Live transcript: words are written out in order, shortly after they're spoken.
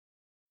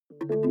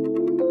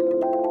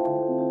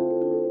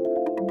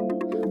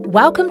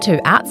Welcome to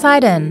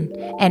Outside In,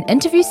 an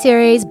interview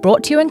series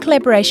brought to you in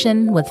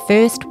collaboration with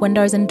First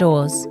Windows and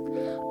Doors.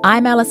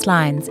 I'm Alice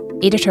Lyons,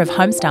 editor of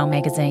Homestyle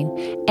magazine,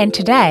 and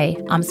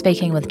today I'm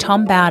speaking with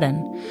Tom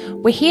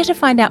Bowden. We're here to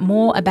find out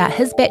more about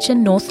his batch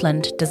in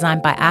Northland,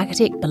 designed by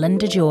architect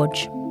Belinda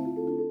George.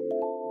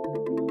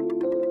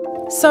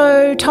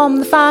 So, Tom,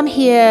 the farm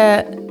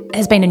here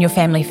has been in your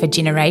family for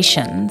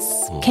generations.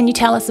 Can you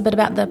tell us a bit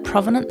about the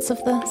provenance of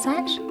the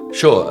site?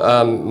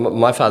 Sure.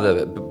 My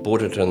father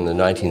bought it in the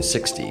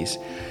 1960s,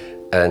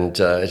 and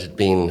it had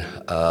been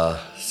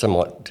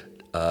somewhat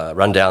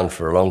run down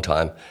for a long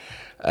time.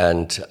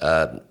 And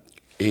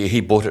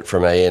he bought it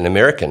from an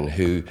American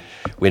who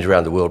went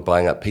around the world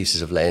buying up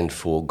pieces of land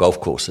for golf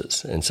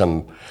courses, and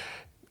some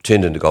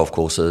turned into golf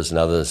courses and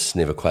others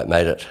never quite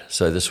made it.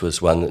 So this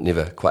was one that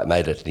never quite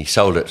made it, and he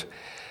sold it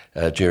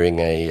during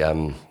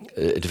a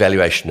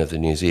devaluation of the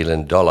New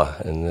Zealand dollar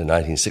in the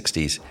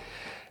 1960s.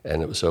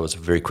 And it was a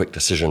very quick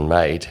decision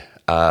made.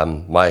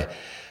 My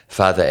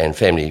father and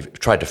family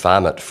tried to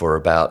farm it for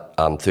about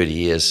 30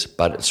 years,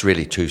 but it's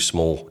really too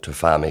small to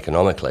farm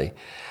economically.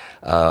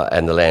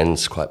 And the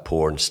land's quite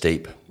poor and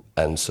steep.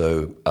 And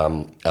so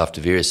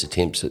after various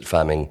attempts at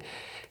farming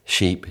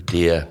sheep,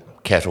 deer,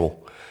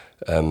 cattle,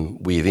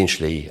 we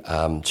eventually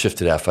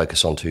shifted our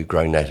focus onto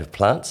growing native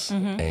plants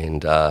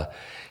and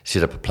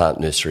set up a plant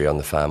nursery on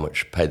the farm,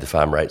 which paid the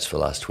farm rates for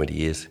the last 20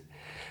 years.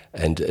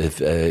 And have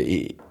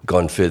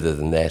gone further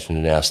than that and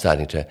are now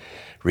starting to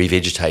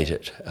revegetate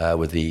it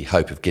with the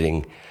hope of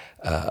getting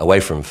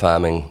away from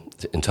farming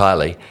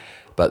entirely.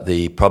 But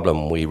the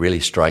problem we really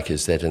strike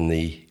is that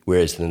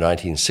whereas in the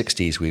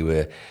 1960s we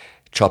were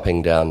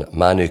chopping down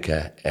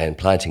manuka and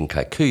planting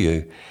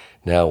kikuyu,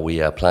 now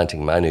we are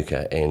planting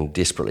manuka and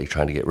desperately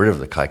trying to get rid of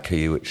the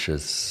kikuyu, which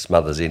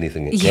smothers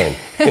anything it can.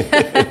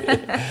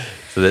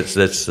 So that's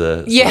the sort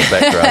of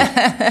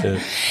background.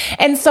 Yeah.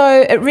 And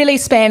so it really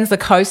spans the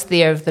coast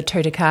there of the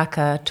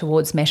Tutukaka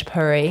towards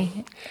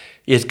Matapuri.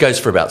 Yeah, it goes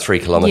for about 3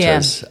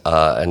 kilometres,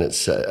 and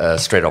it's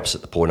straight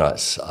opposite the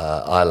Pornites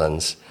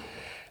Islands.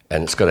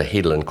 And it's got a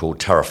headland called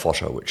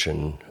Tarawhata, which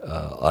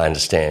I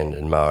understand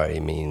in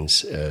Maori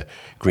means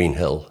green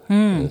hill.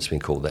 And it's been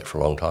called that for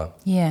a long time.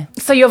 Yeah.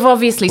 So you've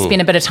obviously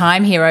spent a bit of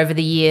time here over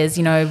the years.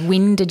 You know,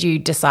 when did you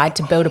decide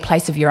to build a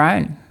place of your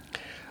own?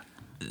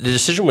 The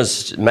decision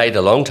was made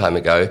a long time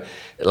ago.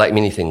 Like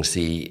many things,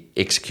 the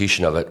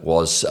execution of it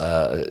was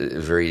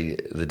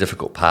the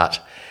difficult part.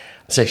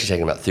 It's actually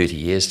taken about 30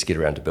 years to get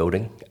around to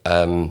building.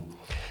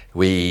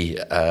 We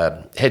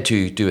had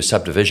to do a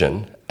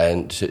subdivision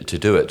and to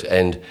do it.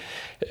 And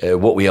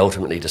what we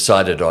ultimately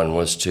decided on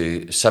was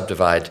to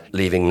subdivide,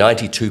 leaving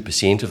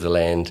 92% of the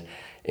land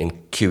in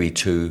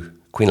QE2,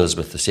 Queen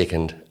Elizabeth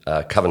II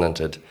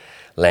covenanted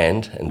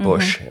land and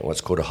bush,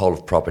 what's called a whole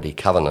of property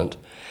covenant,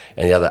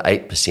 and the other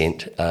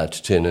 8%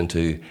 to turn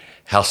into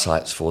house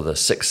sites for the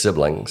 6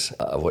 siblings,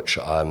 of which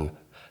I'm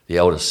the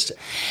eldest.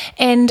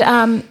 And,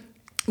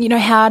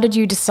 how did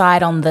you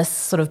decide on this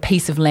sort of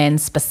piece of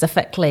land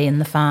specifically in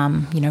the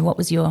farm? You know,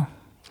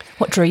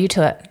 what drew you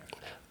to it?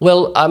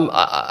 Well,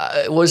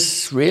 it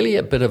was really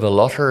a bit of a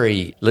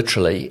lottery,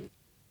 literally.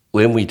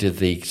 When we did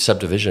the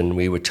subdivision,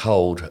 we were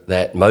told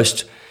that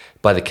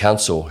by the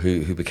council,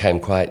 who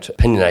became quite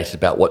opinionated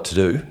about what to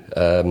do,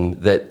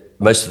 that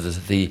most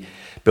of the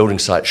building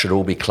sites should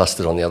all be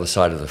clustered on the other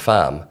side of the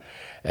farm.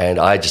 And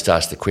I just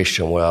asked the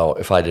question, well,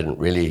 if I didn't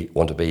really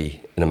want to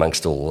be in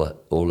amongst all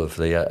of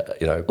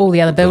the, all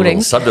the other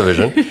buildings,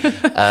 subdivision,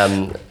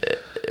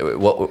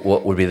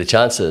 what would be the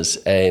chances?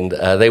 And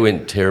they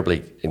weren't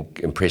terribly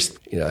impressed.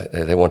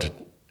 They wanted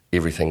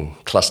everything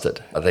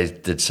clustered. They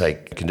did say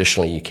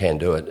conditionally you can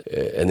do it,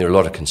 and there are a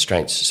lot of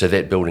constraints. So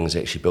that building is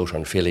actually built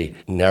on a fairly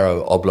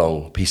narrow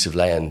oblong piece of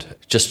land,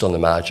 just on the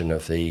margin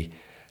of the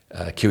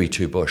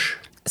QE2 bush.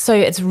 So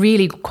it's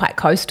really quite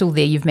coastal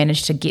there. You've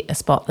managed to get a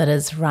spot that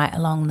is right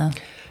along the...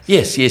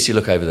 Yes. You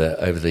look over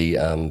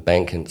the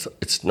bank, and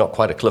it's not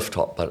quite a cliff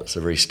top, but it's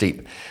a very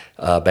steep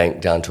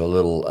bank down to a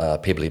little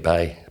pebbly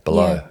bay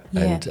below.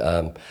 Yeah.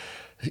 And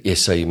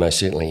yes, so you most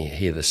certainly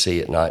hear the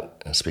sea at night,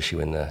 especially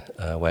when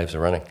the waves are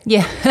running.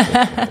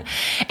 Yeah.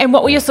 And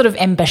what were your sort of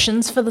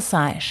ambitions for the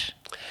site?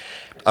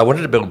 I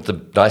wanted to build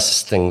the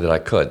nicest thing that I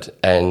could,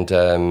 and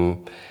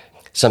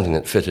something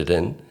that fitted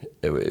in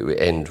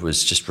and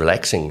was just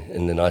relaxing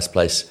and a nice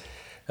place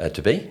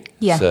to be.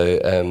 Yeah.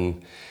 So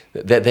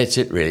that's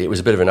it, really. It was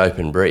a bit of an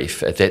open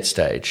brief at that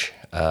stage.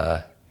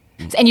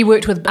 And you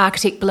worked with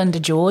architect Belinda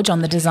George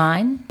on the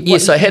design?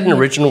 Yes, I had an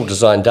original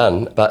design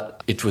done,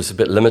 but it was a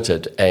bit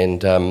limited. And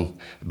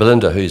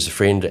Belinda, who's a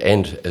friend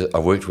and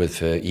I've worked with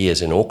for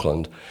years in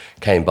Auckland,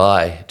 came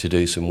by to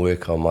do some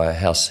work on my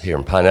house here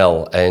in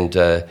Parnell. And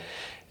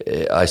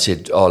I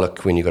said, oh,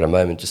 look, when you've got a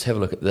moment, just have a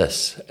look at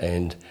this.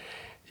 And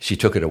she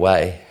took it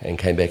away and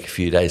came back a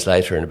few days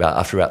later, and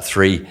after about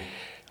 3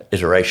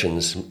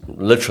 iterations,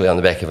 literally on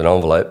the back of an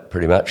envelope,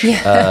 pretty much,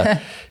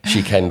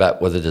 she came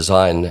back with a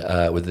design,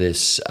 with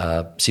this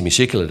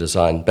semicircular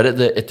design. But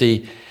at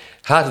the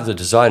heart of the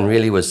design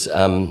really was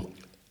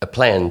a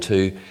plan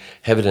to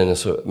have it in a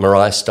sort of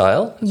marae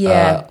style.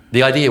 Yeah.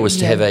 The idea was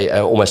to have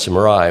almost a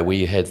marae where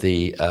you had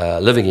the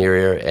living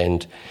area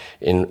and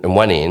in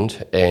one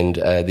end, and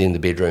then the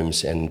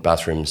bedrooms and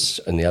bathrooms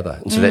in the other.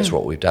 And so that's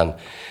what we've done.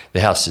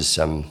 The house is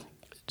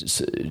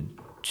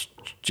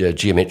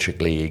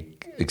geometrically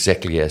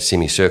exactly a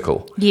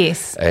semicircle.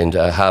 Yes. And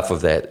half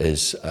of that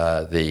is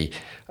the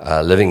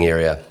living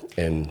area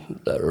and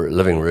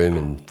living room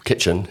and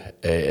kitchen,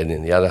 and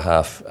then the other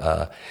half,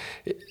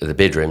 the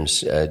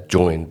bedrooms,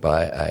 joined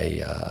by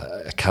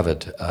a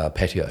covered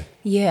patio.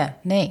 Yeah,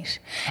 neat.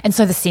 And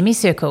so the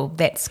semicircle,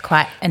 that's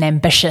quite an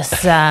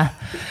ambitious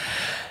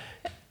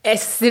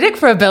aesthetic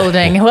for a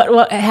building.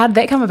 How did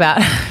that come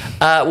about?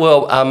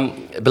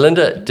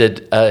 Belinda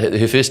did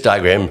her first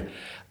diagram.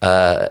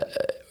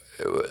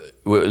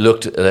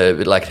 Looked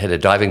like it had a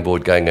diving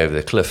board going over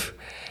the cliff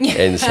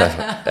and stuff.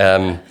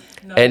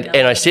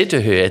 And I said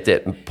to her at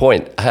that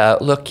point,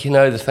 look,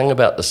 the thing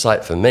about the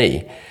site for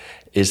me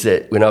is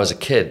that when I was a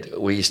kid,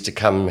 we used to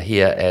come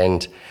here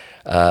and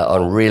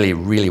on really,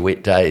 really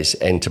wet days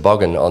and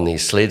toboggan on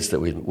these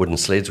wooden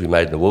sleds we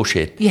made in the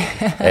woolshed.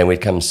 Yeah. And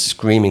we'd come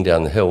screaming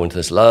down the hill into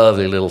this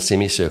lovely little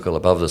semicircle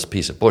above this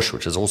piece of bush,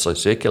 which is also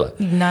circular.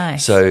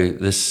 Nice. So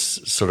this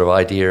sort of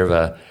idea of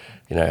a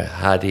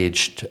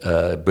hard-edged,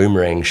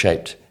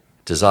 boomerang-shaped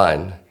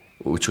design,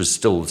 which was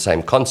still the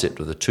same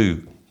concept of the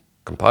two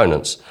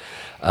components,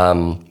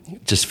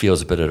 just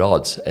feels a bit at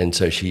odds. And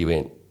so she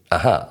went,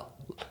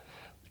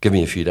 give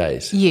me a few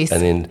days. Yes.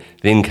 And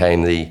then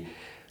came the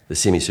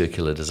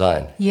semicircular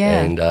design.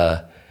 Yeah. And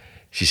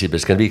she said, but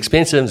it's going to be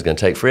expensive, it's going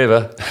to take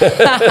forever.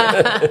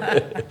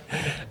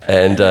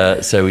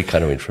 And so we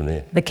kind of went from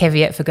there. The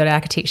caveat for good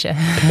architecture.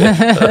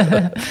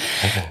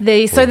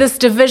 So this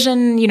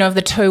division, of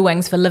the two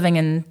wings for living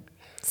and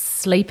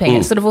sleeping,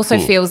 it sort of also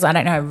feels, I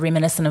don't know,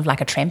 reminiscent of like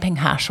a tramping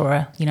hut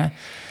or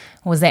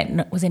was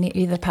any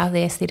either part of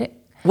the aesthetic?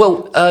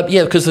 Well,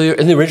 because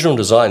in the original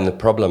design, the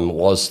problem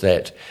was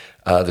that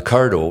the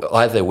corridor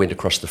either went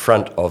across the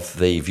front of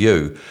the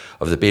view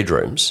of the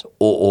bedrooms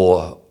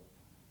or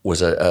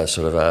was a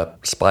sort of a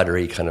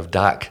spidery kind of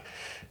dark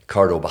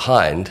corridor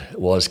behind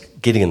was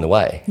getting in the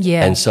way.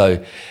 Yeah. And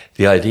so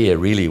the idea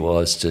really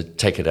was to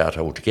take it out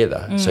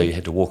altogether. So you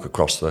had to walk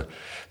across the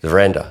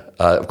veranda.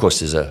 Of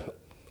course,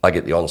 I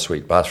get the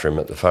ensuite bathroom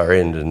at the far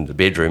end and the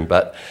bedroom,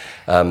 but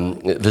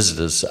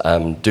visitors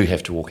do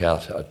have to walk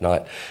out at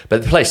night.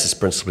 But the place is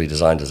principally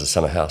designed as a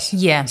summer house.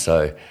 Yeah.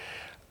 So,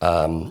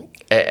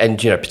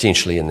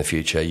 potentially in the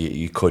future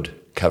you could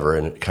cover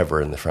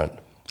in the front.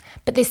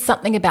 But there's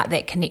something about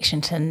that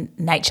connection to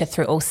nature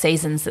through all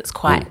seasons that's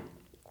quite...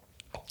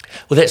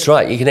 Well, that's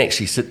right. You can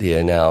actually sit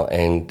there now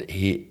and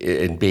hear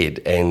in bed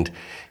and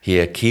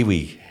hear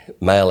Kiwi,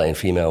 male and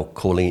female,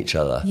 calling each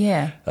other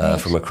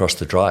from across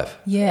the drive.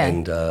 Yeah.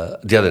 And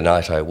the other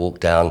night I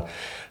walked down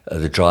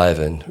the drive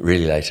and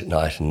really late at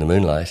night in the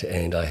moonlight,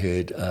 and I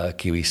heard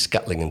Kiwi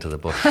scuttling into the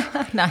bush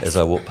Nice. as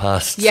I walked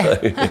past. Yeah.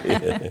 So,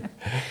 yeah.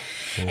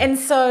 And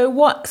so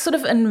what sort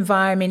of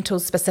environmental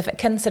specific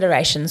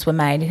considerations were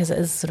made? Because it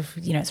is sort of,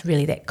 it's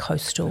really that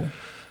coastal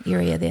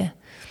area there.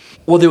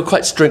 Well, there were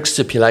quite strict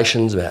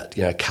stipulations about,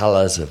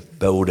 colours of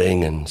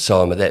building and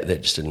so on, but that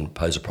just didn't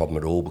pose a problem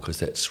at all because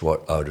that's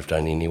what I would have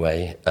done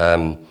anyway.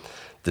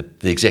 The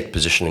exact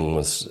positioning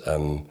was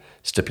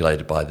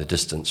stipulated by the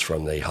distance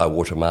from the high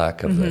water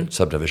mark of the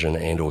subdivision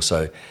and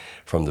also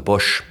from the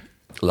bush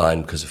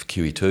line because of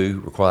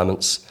QE2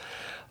 requirements.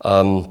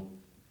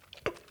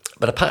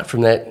 But apart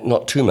from that,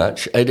 not too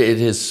much. It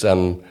is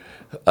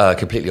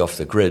completely off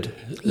the grid.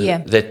 Yeah.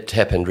 That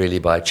happened really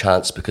by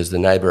chance because the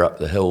neighbour up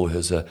the hill,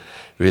 who's a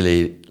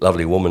really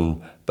lovely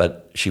woman,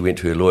 but she went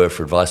to her lawyer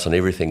for advice on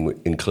everything,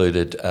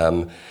 included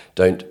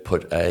don't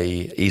put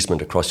a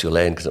easement across your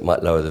land because it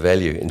might lower the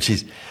value. And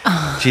she's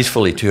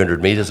fully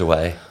 200 metres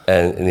away,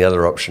 and the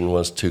other option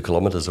was 2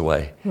 kilometres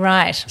away.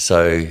 Right.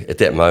 So at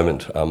that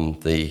moment,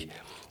 the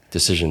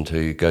decision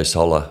to go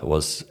solar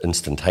was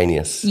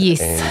instantaneous.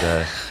 Yes.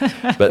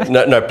 And, but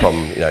no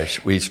problem.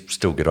 We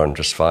still get on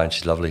just fine.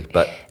 She's lovely.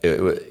 But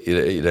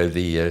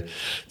the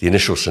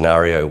initial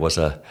scenario was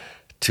a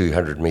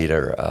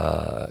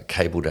 200-metre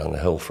cable down the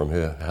hill from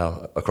her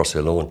house, across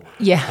her lawn.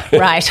 Yeah,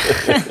 right.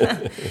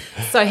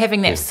 So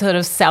having that sort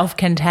of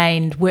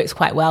self-contained works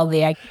quite well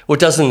there. Well, it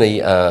does in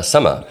the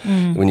summer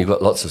when you've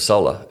got lots of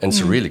solar, and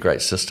it's a really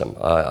great system.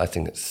 I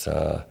think it's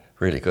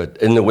really good.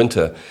 In the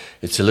winter,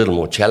 it's a little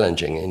more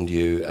challenging,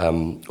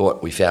 and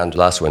what we found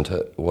last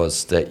winter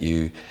was that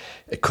you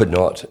could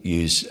not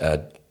use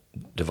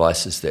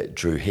devices that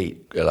drew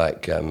heat,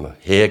 like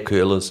hair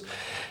curlers,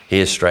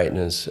 hair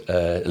straighteners,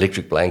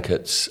 electric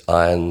blankets,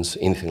 irons,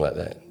 anything like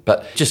that.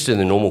 But just in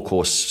the normal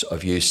course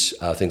of use,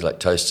 things like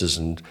toasters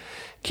and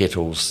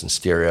kettles and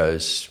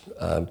stereos,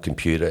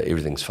 computer,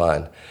 everything's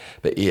fine.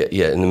 But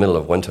in the middle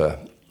of winter,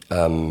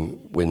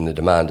 when the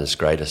demand is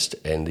greatest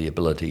and the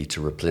ability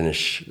to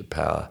replenish the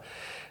power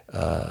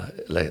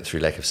through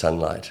lack of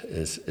sunlight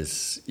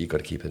is you've got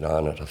to keep an eye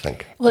on it, I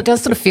think. Well, it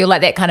does sort of feel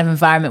like that kind of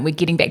environment where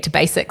getting back to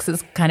basics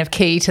is kind of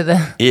key to the...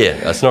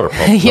 Yeah, it's not a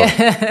problem.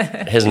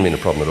 It hasn't been a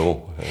problem at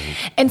all.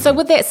 And so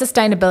with that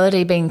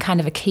sustainability being kind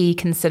of a key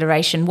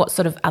consideration, what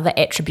sort of other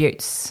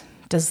attributes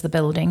does the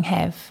building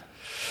have?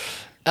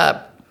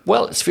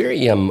 Well, it's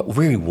very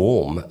very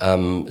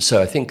warm.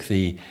 So I think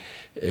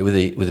with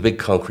a big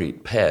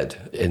concrete pad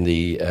and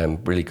the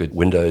really good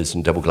windows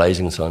and double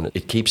glazings on it,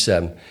 it keeps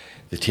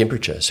the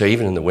temperature. So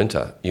even in the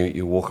winter,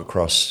 you walk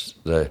across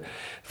the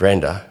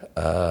veranda,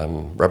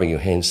 rubbing your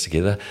hands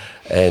together,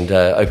 and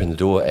open the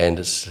door, and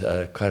it's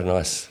quite a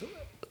nice,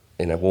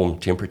 warm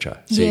temperature.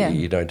 So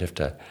you don't have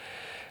to,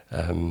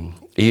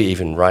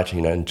 even right,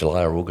 in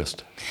July or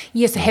August.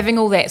 Yes, so having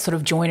all that sort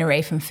of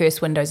joinery from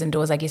First Windows and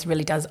Doors, I guess,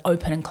 really does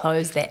open and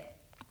close that,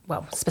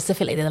 well,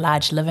 specifically the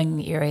large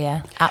living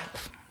area up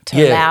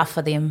to allow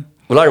for them.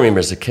 Well, I remember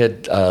as a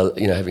kid,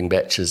 having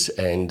batches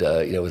and,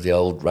 with the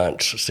old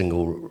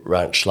single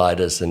ranch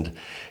sliders, and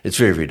it's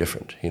very, very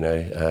different, you'd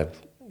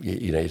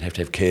have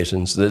to have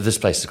curtains. This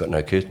place has got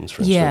no curtains,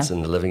 for instance,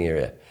 in the living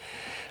area,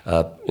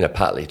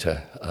 partly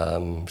to,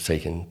 so you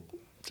can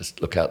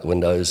just look out the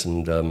windows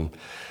and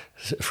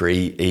for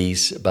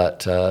ease,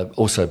 but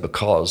also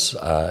because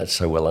it's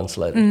so well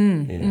insulated.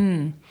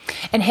 And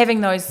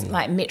having those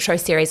like Metro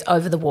Series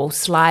over-the-wall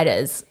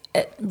sliders,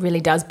 it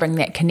really does bring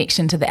that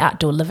connection to the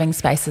outdoor living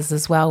spaces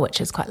as well,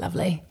 which is quite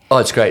lovely. Oh,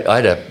 it's great.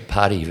 I had a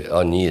party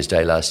on New Year's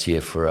Day last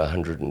year for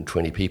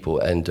 120 people,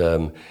 and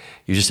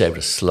you just able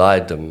to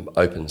slide them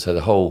open. So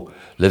the whole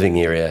living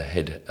area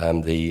had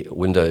the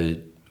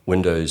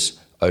windows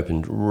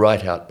opened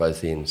right out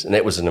both ends, and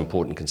that was an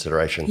important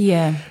consideration.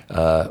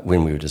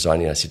 When we were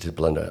designing, I said to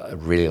Belinda,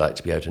 I'd really like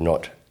to be able to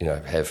not,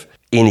 have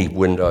any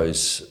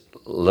windows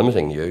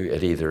limiting you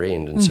at either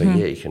end, and so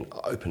you can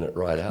open it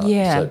right out.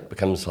 So it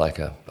becomes like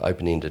a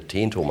open-ended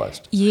tent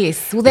almost.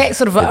 Yes, well, that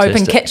sort of an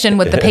open kitchen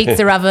with the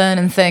pizza oven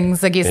and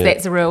things, I guess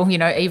that's a real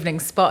evening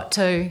spot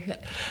too.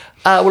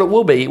 Well, it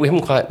will be. We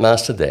haven't quite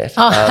mastered that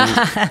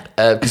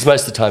because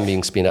most of the time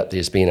being spent up there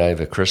has been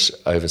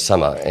over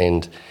summer,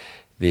 and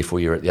therefore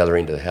you're at the other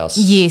end of the house,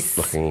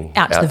 looking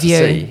out to the view,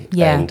 sea,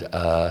 and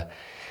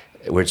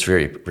where it's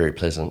very, very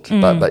pleasant.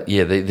 But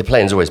the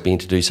plan's always been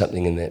to do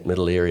something in that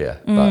middle area.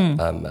 But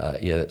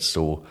that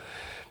still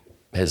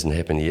hasn't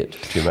happened yet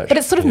too much. But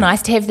it's sort of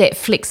nice to have that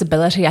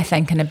flexibility, I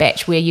think, in a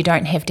batch where you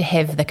don't have to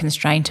have the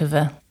constraint of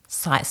a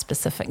site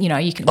specific.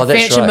 You can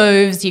furniture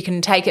moves, you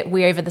can take it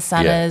wherever the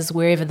sun is,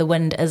 wherever the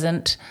wind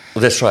isn't.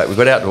 Well, that's right. We've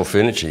got outdoor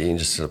furniture. You can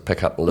just sort of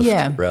pick up and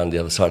lift around the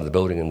other side of the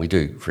building, and we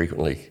do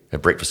frequently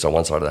have breakfast on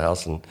one side of the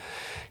house and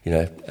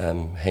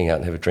hang out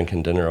and have a drink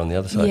and dinner on the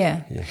other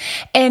side.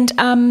 And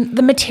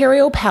the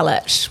material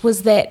palette,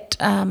 was that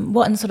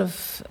what sort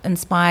of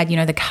inspired,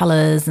 the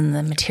colours and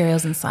the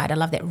materials inside? I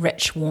love that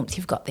rich warmth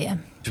you've got there.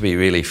 To be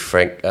really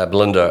frank,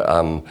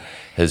 Belinda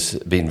has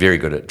been very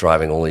good at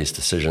driving all these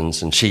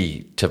decisions, and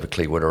she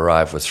typically would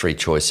arrive with 3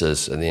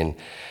 choices, and then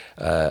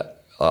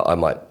I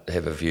might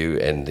have a view,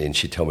 and then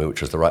she'd tell me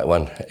which was the right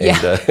one. And,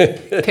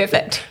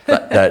 perfect.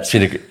 But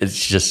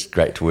it's just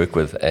great to work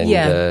with,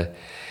 and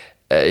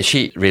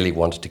she really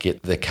wanted to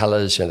get the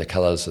colours, the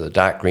colours of the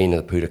dark green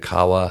of the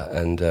Putakawa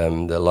and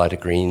the lighter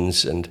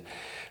greens and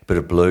a bit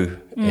of blue.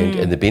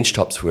 And the bench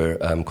tops were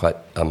quite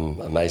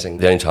amazing.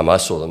 The only time I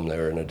saw them, they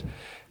were in a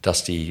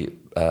dusty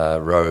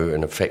row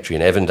in a factory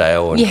in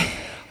Avondale. And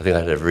I think I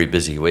had a very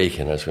busy week,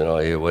 and I just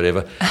went,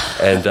 whatever.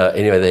 And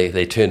anyway,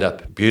 they turned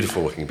up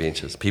beautiful looking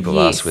benches. People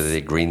asked whether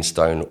they're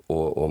greenstone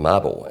or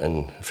marble.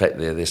 And in fact,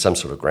 they're some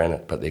sort of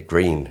granite, but they're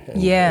green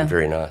and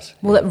very nice.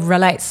 Well, it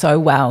relates so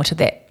well to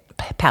that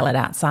palette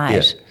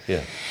outside.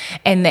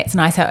 And that's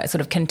nice how it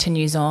sort of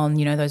continues on,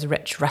 those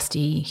rich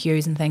rusty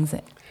hues and things,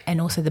 and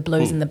also the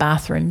blues in the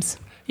bathrooms.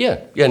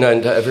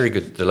 And a very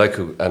good, the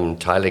local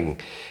tiling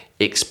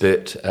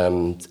expert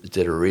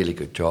did a really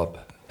good job,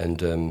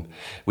 and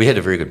we had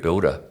a very good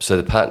builder, so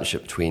the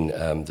partnership between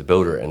the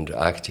builder and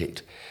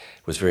architect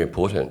was very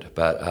important.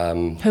 But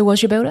who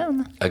was your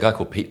builder? A guy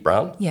called Pete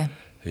Brown,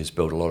 who's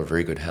built a lot of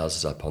very good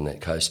houses up on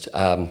that coast,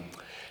 and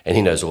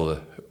he knows all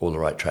the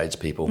right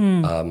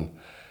tradespeople.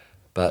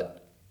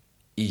 But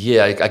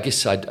I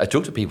guess I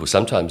talk to people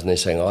sometimes, and they're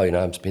saying,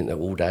 I've spent that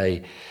all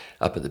day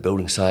up at the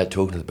building site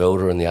talking to the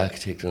builder and the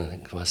architect, and I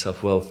think to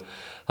myself, well,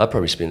 I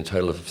probably spent a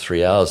total of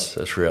 3 hours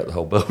throughout the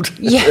whole build.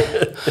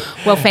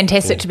 Well,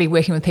 fantastic to be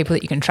working with people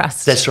that you can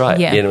trust. That's right.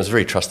 And it was a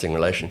very trusting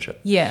relationship.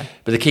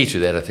 But the key to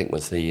that, I think,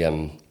 was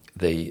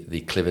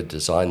the clever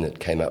design that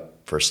came up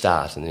for a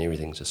start, and then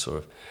everything just sort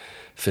of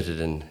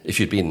fitted in. If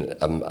you'd been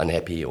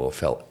unhappy or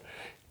felt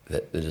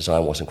that the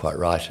design wasn't quite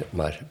right, it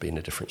might have been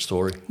a different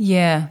story.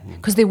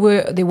 Because there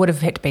would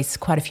have had to be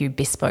quite a few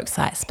bespoke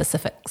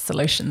site-specific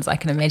solutions, I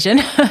can imagine.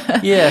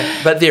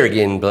 But there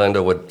again,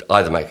 Belinda would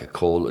either make a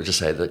call or just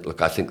say that,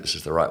 look, I think this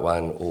is the right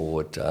one, or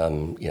would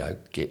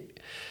get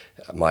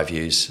my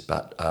views.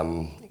 But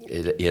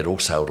it all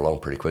sailed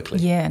along pretty quickly.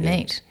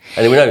 Neat.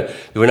 And there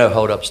were no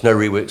hold-ups, no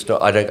reworks.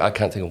 I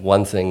can't think of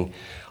one thing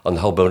on the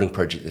whole building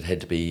project that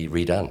had to be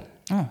redone.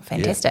 Oh,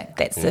 fantastic!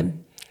 That's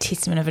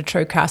testament of a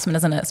true craftsman,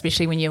 isn't it?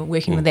 Especially when you're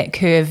working with that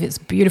curve. It's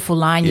a beautiful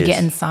line. You Yes.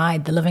 get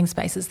inside, the living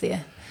spaces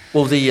there.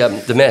 Well,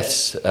 the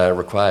maths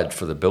required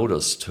for the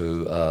builders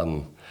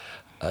to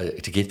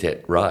get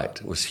that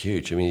right was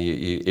huge. I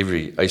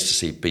mean, I used to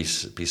see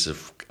piece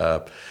of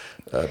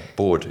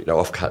board,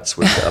 offcuts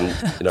with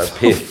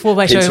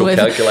pencil with.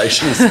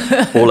 calculations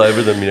all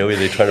over them. Where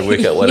they're trying to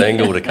work out what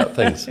angle to cut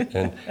things,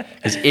 and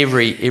because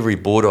every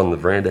board on the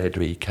veranda had to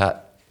be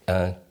cut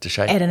to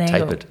shape, At an angle.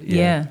 tapered.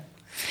 Yeah.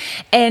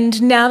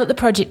 And now that the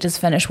project is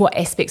finished, what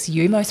aspects are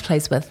you most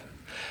pleased with?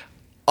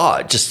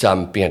 Oh, just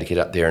being able to get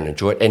up there and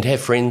enjoy it, and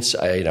have friends,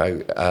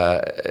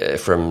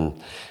 from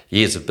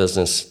years of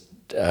business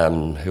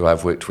who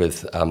I've worked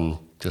with,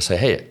 just say,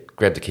 hey,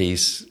 grab the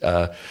keys,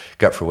 go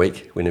up for a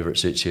week whenever it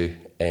suits you,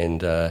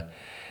 and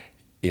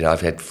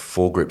I've had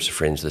 4 groups of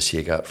friends this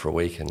year go up for a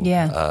week, and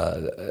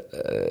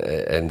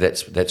and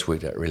that's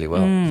worked out really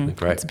well. It's been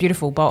great. It's a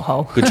beautiful bolt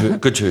hole.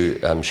 Good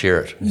to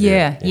share it.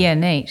 Yeah,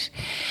 neat.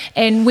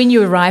 And when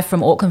you arrive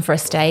from Auckland for a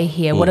stay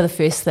here, what are the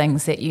first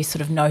things that you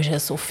sort of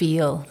notice or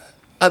feel?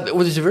 Well,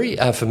 there's a very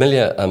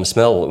familiar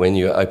smell when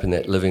you open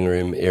that living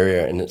room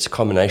area, and it's a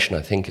combination,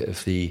 I think,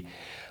 of the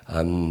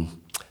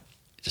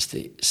just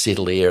the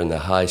settled air and the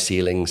high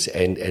ceilings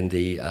and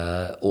the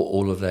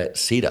all of that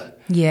cedar.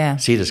 Yeah.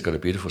 Cedar's got a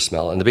beautiful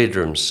smell, and the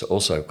bedroom's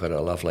also got a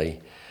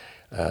lovely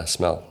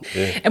smell.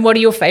 Yeah. And what are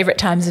your favourite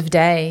times of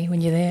day when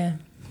you're there?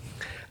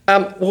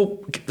 Well,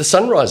 the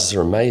sunrises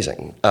are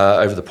amazing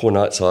over the Poor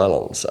Knights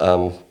Islands.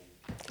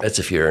 That's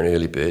if you're an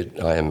early bird.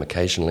 I am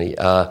occasionally.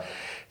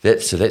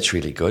 That's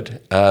really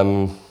good.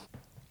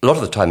 A lot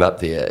of the time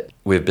up there,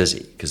 we're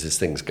busy because there's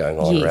things going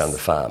on around the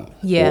farm.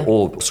 Yeah.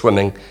 Or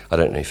swimming. I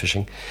don't know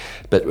fishing,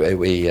 but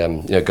we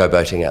go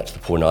boating out to the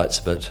Poor Knights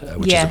a bit,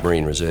 which is a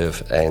marine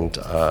reserve, and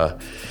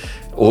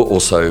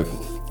also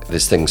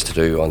there's things to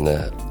do on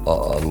the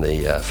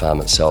farm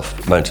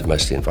itself.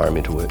 Mostly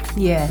environmental work.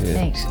 Yeah,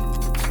 neat.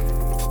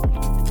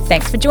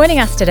 Thanks for joining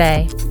us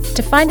today.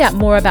 To find out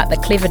more about the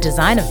clever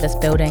design of this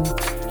building,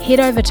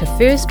 head over to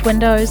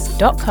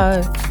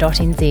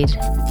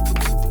firstwindows.co.nz.